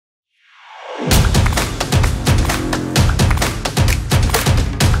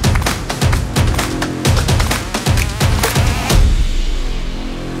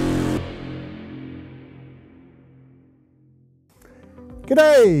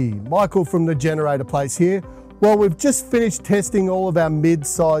G'day, Michael from the Generator Place here. Well, we've just finished testing all of our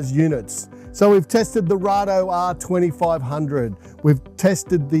mid-size units. So we've tested the Rato R2500, we've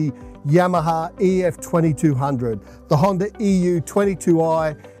tested the Yamaha EF220, the Honda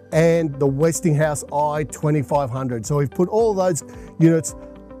EU22i, and the Westinghouse I2500. So we've put all those units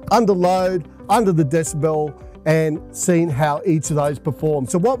under load, under the decibel, and seen how each of those perform.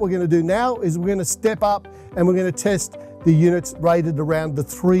 So what we're going to do now is we're going to step up and we're going to test the units rated around the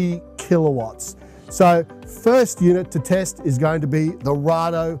 3 kilowatts. So first unit to test is going to be the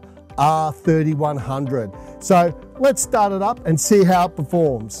Rato R3100. So let's start it up and see how it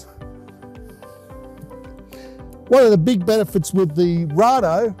performs. One of the big benefits with the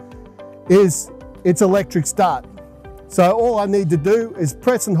Rato is its electric start. So all I need to do is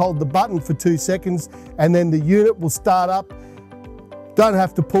press and hold the button for 2 seconds and then the unit will start up. Don't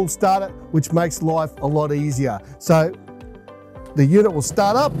have to pull start it, which makes life a lot easier. So the unit will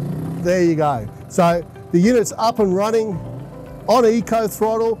start up, there you go. So the unit's up and running on eco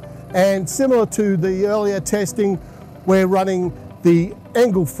throttle, and similar to the earlier testing, we're running the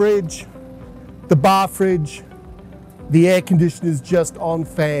angle fridge, the bar fridge, the air conditioner's just on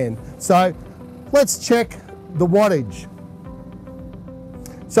fan. So let's check the wattage.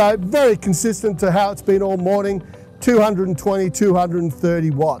 So very consistent to how it's been all morning, 220, 230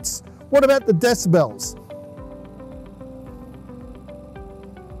 watts. What about the decibels?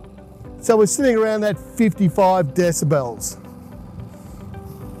 So we're sitting around that 55 decibels.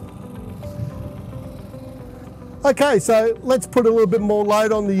 Okay, so let's put a little bit more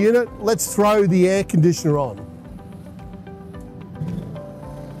load on the unit. Let's throw the air conditioner on.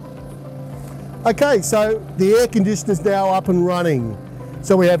 Okay, so the air conditioner is now up and running.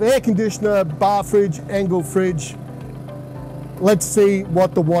 So we have air conditioner, bar fridge, angle fridge. Let's see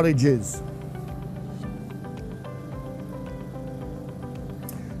what the wattage is.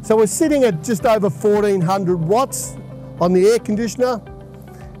 So we're sitting at just over 1400 watts on the air conditioner,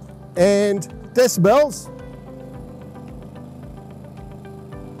 and decibels.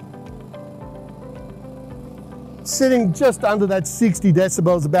 Sitting just under that 60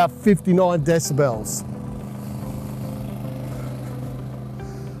 decibels, about 59 decibels.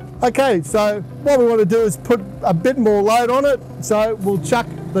 Okay, so what we want to do is put a bit more load on it, so we'll chuck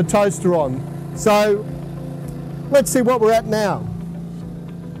the toaster on. So let's see what we're at now.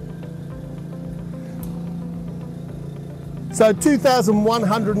 So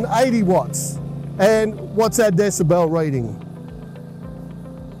 2,180 watts. And what's our decibel reading?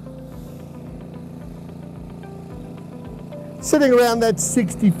 Sitting around that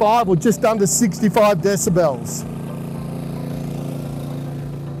 65 or just under 65 decibels.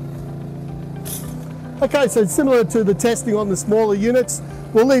 Okay, so similar to the testing on the smaller units,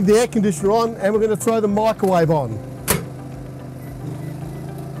 we'll leave the air conditioner on and we're going to throw the microwave on.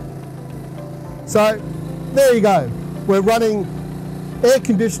 So there you go. We're running air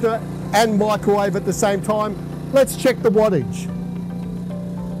conditioner and microwave at the same time. Let's check the wattage.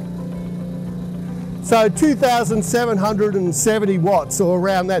 So 2,770 watts, or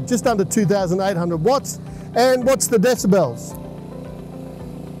around that, just under 2,800 watts. And what's the decibels?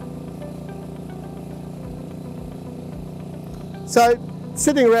 So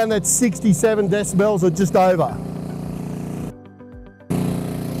sitting around that 67 decibels or just over.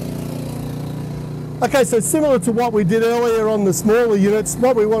 Okay, so similar to what we did earlier on the smaller units,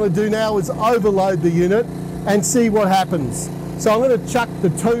 what we want to do now is overload the unit and see what happens. So I'm going to chuck the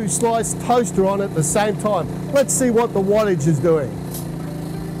 2-slice toaster on at the same time. Let's see what the wattage is doing.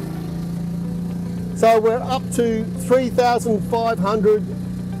 So we're up to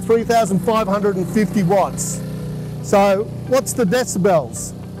 3,550 watts. So what's the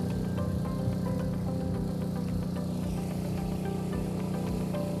decibels?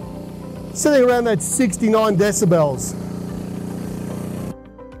 Sitting around that 69 decibels.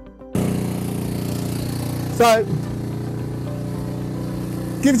 So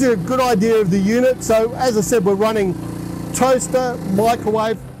gives you a good idea of the unit. So as I said, we're running toaster,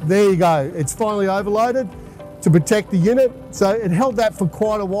 microwave. There you go. It's finally overloaded to protect the unit. So it held that for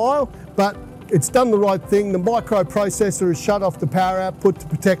quite a while, but it's done the right thing. The microprocessor has shut off the power output to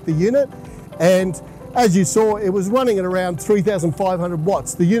protect the unit. And as you saw, it was running at around 3,500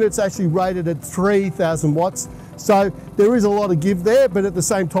 watts. The unit's actually rated at 3,000 watts. So there is a lot of give there, but at the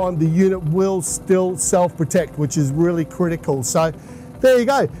same time, the unit will still self-protect, which is really critical. So there you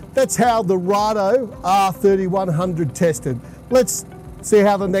go. That's how the Rato R3100 tested. Let's see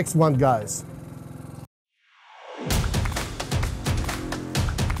how the next one goes.